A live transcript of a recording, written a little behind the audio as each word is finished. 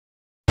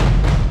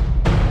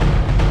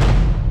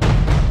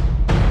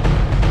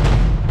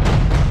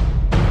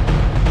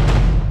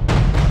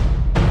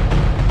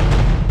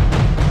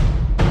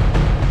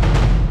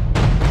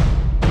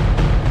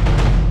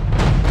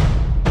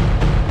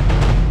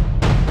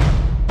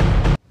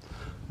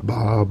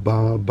King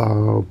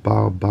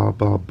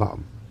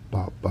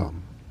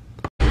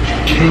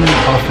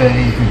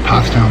Buffet in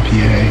Pottstown,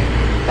 PA.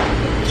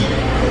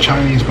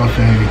 Chinese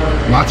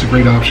buffet. Lots of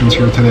great options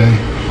here today.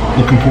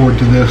 Looking forward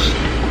to this.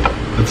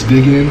 Let's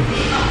dig in.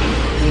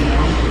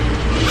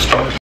 We'll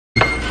start.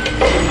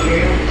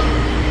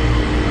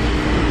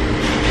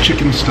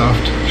 Chicken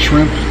stuffed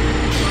shrimp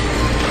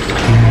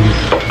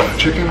and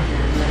chicken. A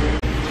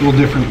little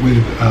different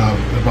with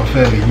the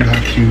buffet. You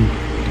have to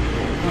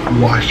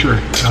wash your,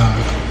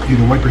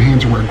 either wipe your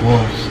hands or wear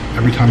gloves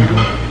every time you go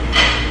in.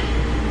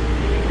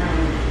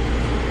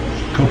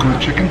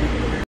 Coconut chicken.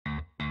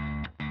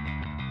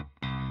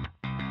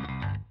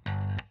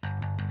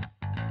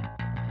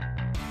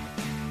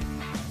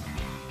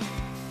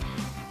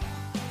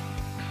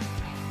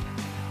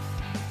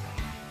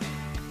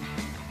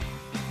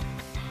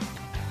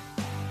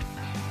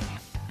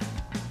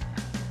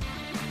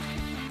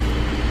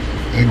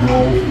 Egg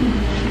roll,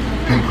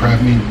 baked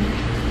crab meat,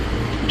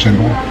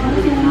 chendol,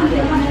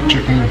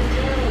 chicken,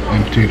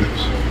 and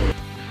potatoes.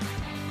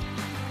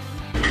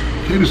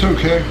 Potatoes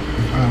okay,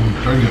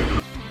 very good.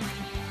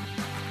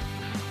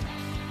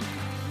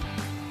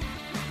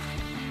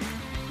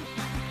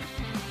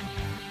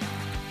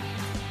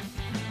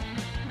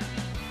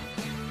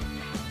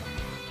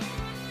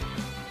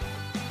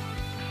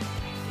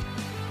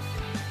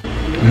 I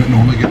don't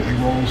normally get egg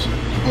rolls at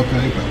the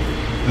buffet, but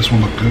this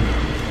one looked good.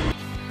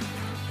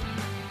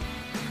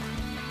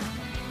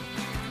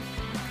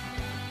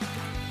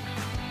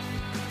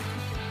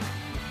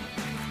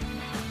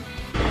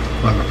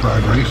 Like a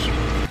fried rice.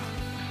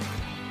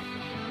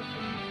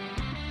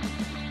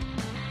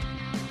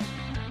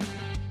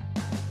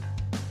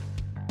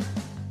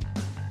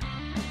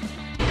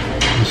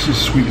 This is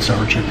sweet and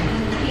sour chicken.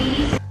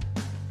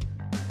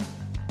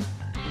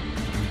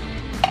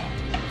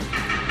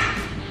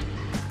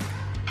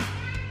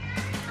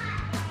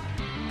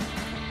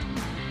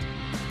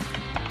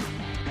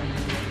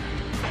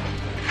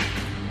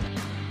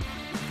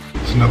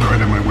 It's another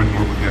item I wouldn't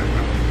normally get.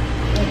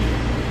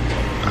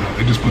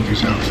 They just put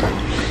these out, so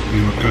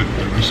they look good.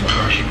 They're nice and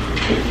fresh.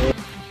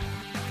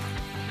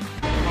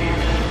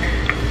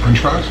 French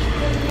fries.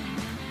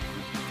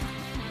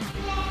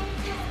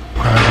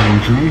 Crab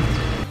and coon.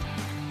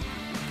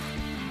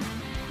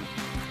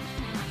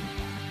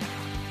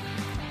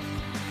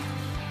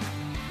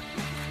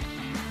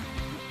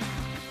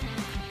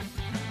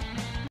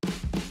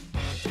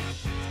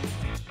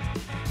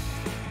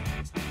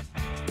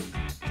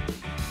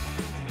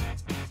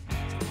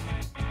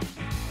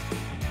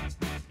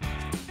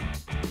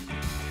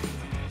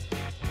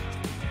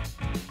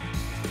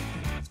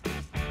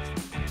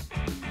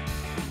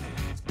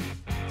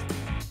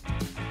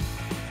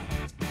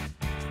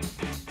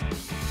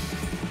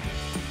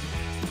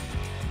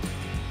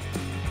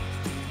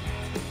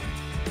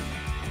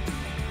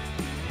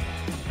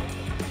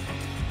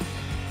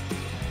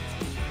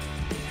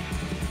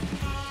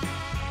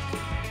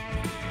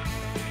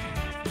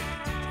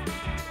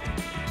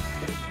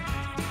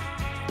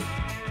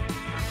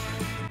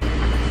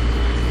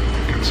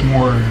 Some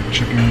more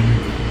chicken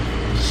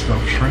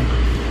stuffed shrimp.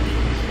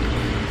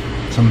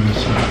 Some of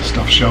this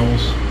stuffed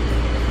shells.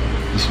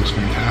 This looks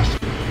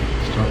fantastic.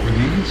 Start with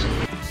these.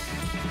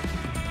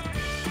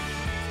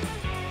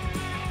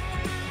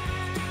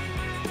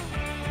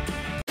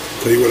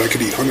 Tell you what, I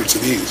could eat hundreds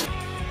of these.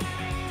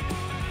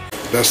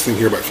 Best thing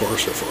here by far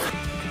so far.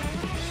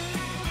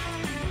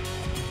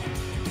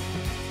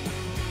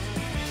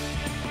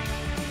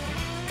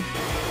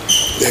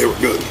 They were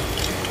good.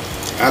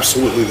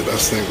 Absolutely the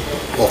best thing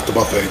off the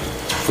buffet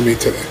for me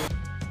today.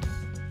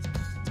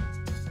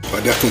 I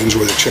definitely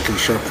enjoy the chicken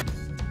shrimp.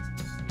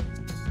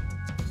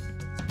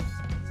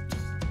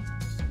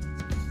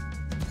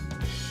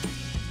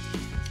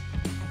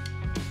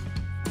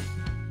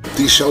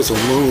 These shells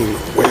alone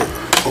weigh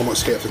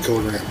almost half a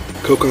kilogram.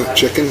 Coconut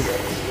chicken.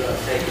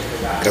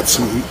 Got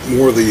some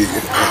more of the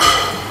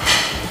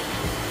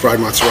fried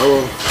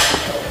mozzarella.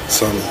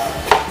 Some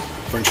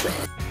French fries.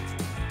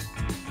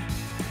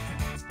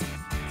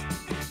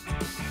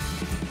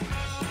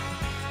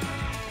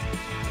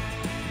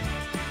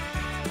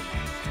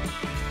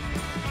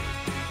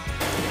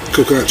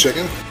 Coconut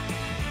chicken.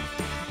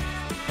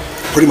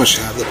 Pretty much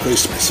have the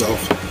place to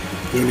myself.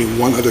 There's only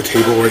one other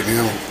table right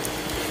now.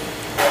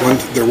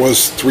 There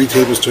was 3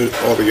 tables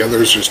all together.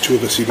 There's just 2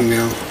 of us eating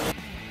now.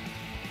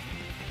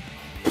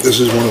 This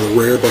is one of the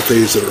rare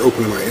buffets that are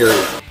open in my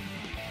area.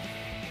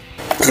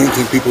 I don't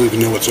think people even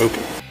know it's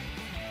open.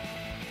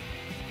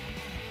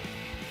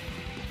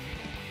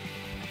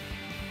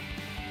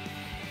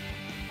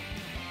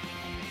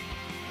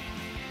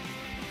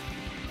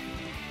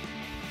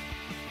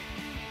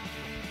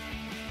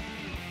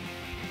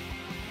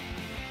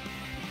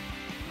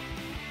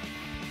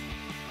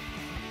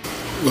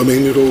 Lo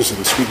mein noodles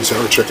and sweet and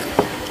sour chicken.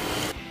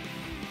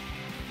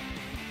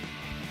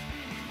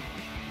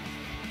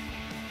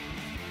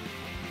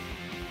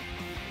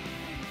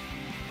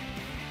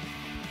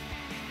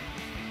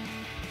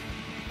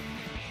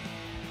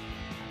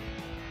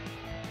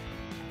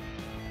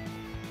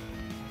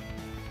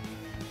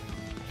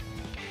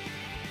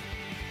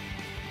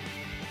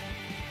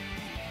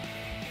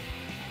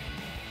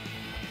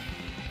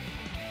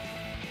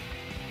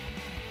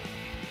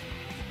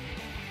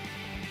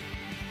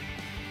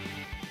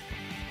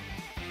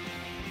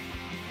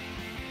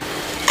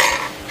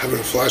 Having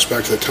a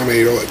flashback to the time I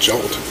ate all that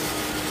Shoudt.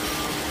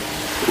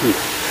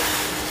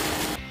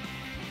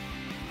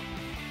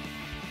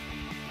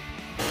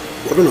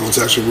 Watermelon's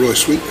actually really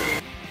sweet.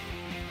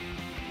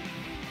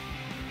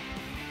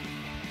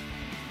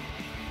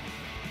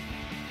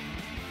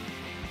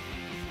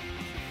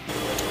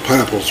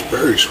 Pineapple's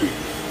very sweet.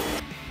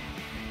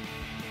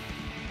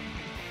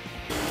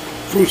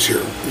 Fruits here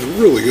is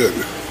really good.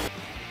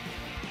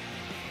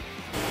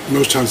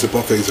 Most times at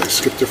buffets I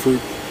skip the fruit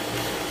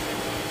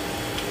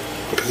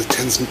because it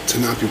tends to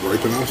not be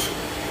ripe enough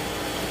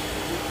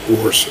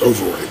or it's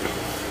overripe.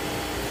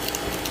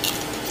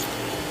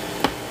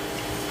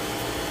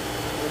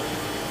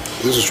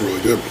 This is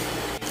really good.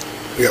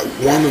 I got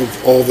one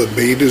of all the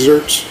Bay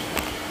desserts.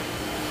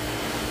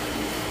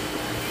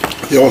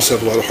 They also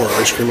have a lot of hard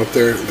ice cream up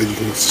there that you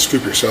can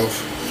scoop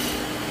yourself.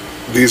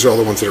 These are all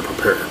the ones that are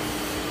prepared.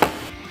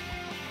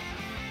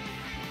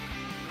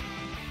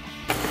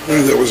 I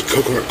knew that was a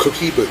coconut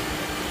cookie, but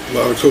a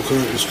lot of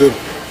coconut is good.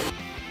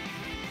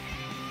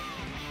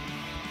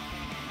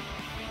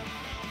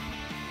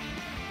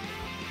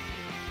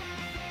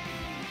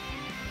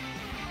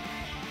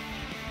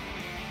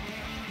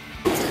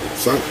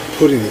 It's not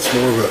pudding, it's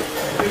more of a,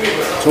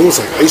 it's almost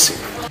like icing.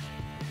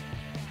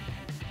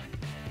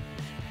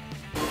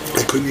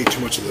 I couldn't eat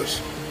too much of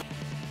this.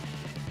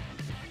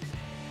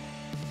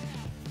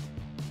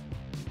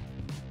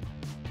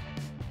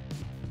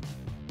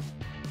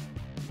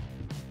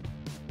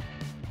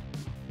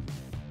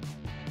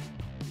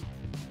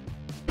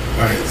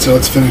 Alright, so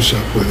let's finish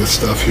up with this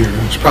stuff here.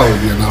 It's probably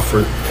be enough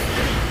for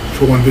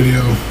one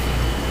video.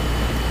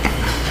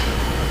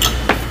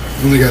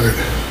 Only got a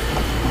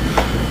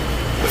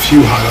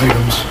few hot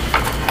items.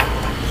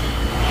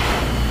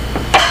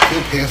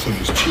 Can't pass on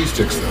these cheese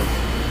sticks though.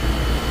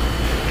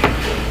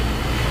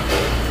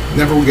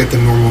 Never will get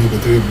them normally,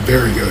 but they're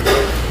very good.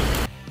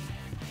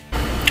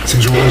 These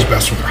things are always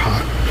best when they're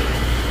hot.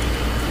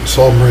 I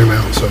saw them bring them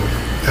out, so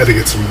I had to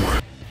get some more.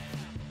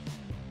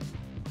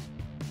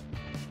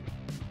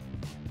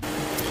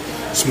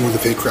 Some more of the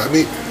fake crab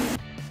meat.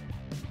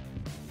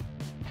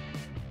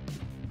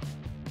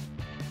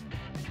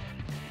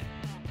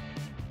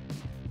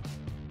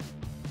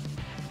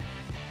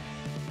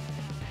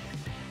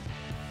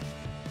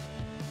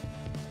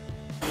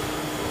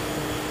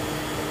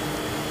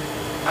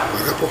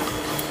 Pineapple.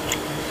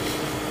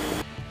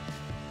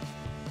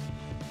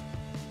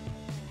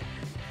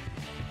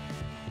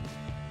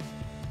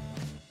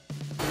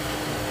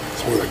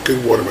 It's more like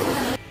good watermelon.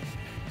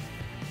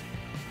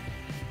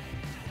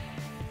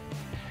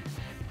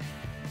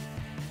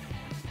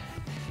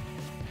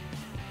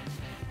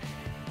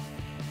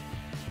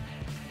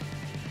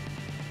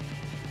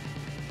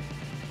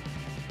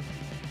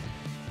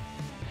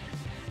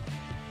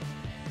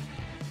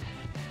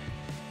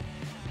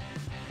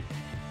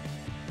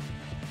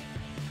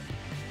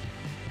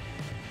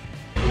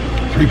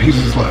 Three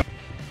pieces left.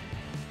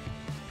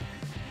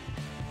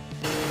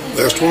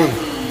 Last one.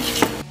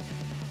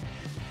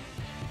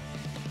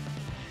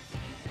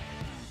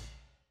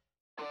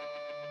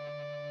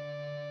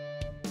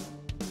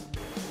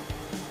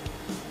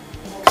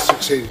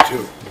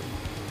 $6.82.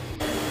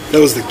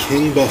 That was the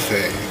King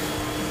Buffet.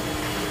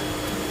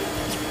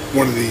 It's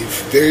one of the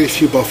very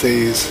few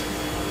buffets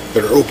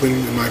that are open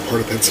in my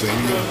part of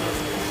Pennsylvania.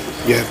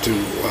 You have to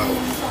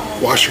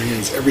wash your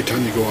hands every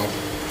time you go up.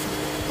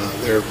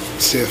 Their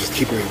staff is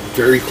keeping it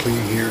very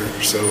clean here,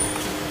 so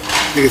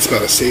I think it's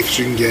about as safe as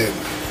you can get.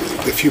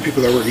 The few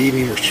people that were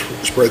eating were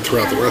spread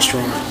throughout the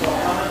restaurant.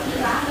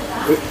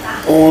 But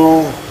all in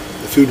all,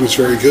 the food was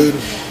very good.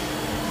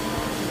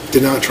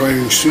 Did not try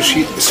any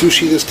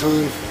sushi this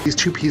time. These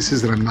two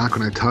pieces that I'm not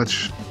going to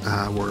touch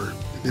were,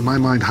 in my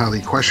mind,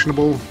 highly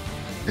questionable,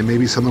 and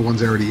maybe some of the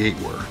ones I already ate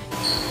were.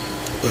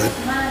 But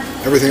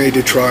everything I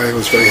did try, I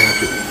was very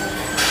happy with.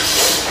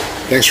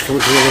 Thanks for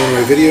coming to another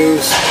one of my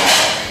videos.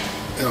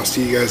 And I'll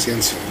see you guys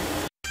again soon.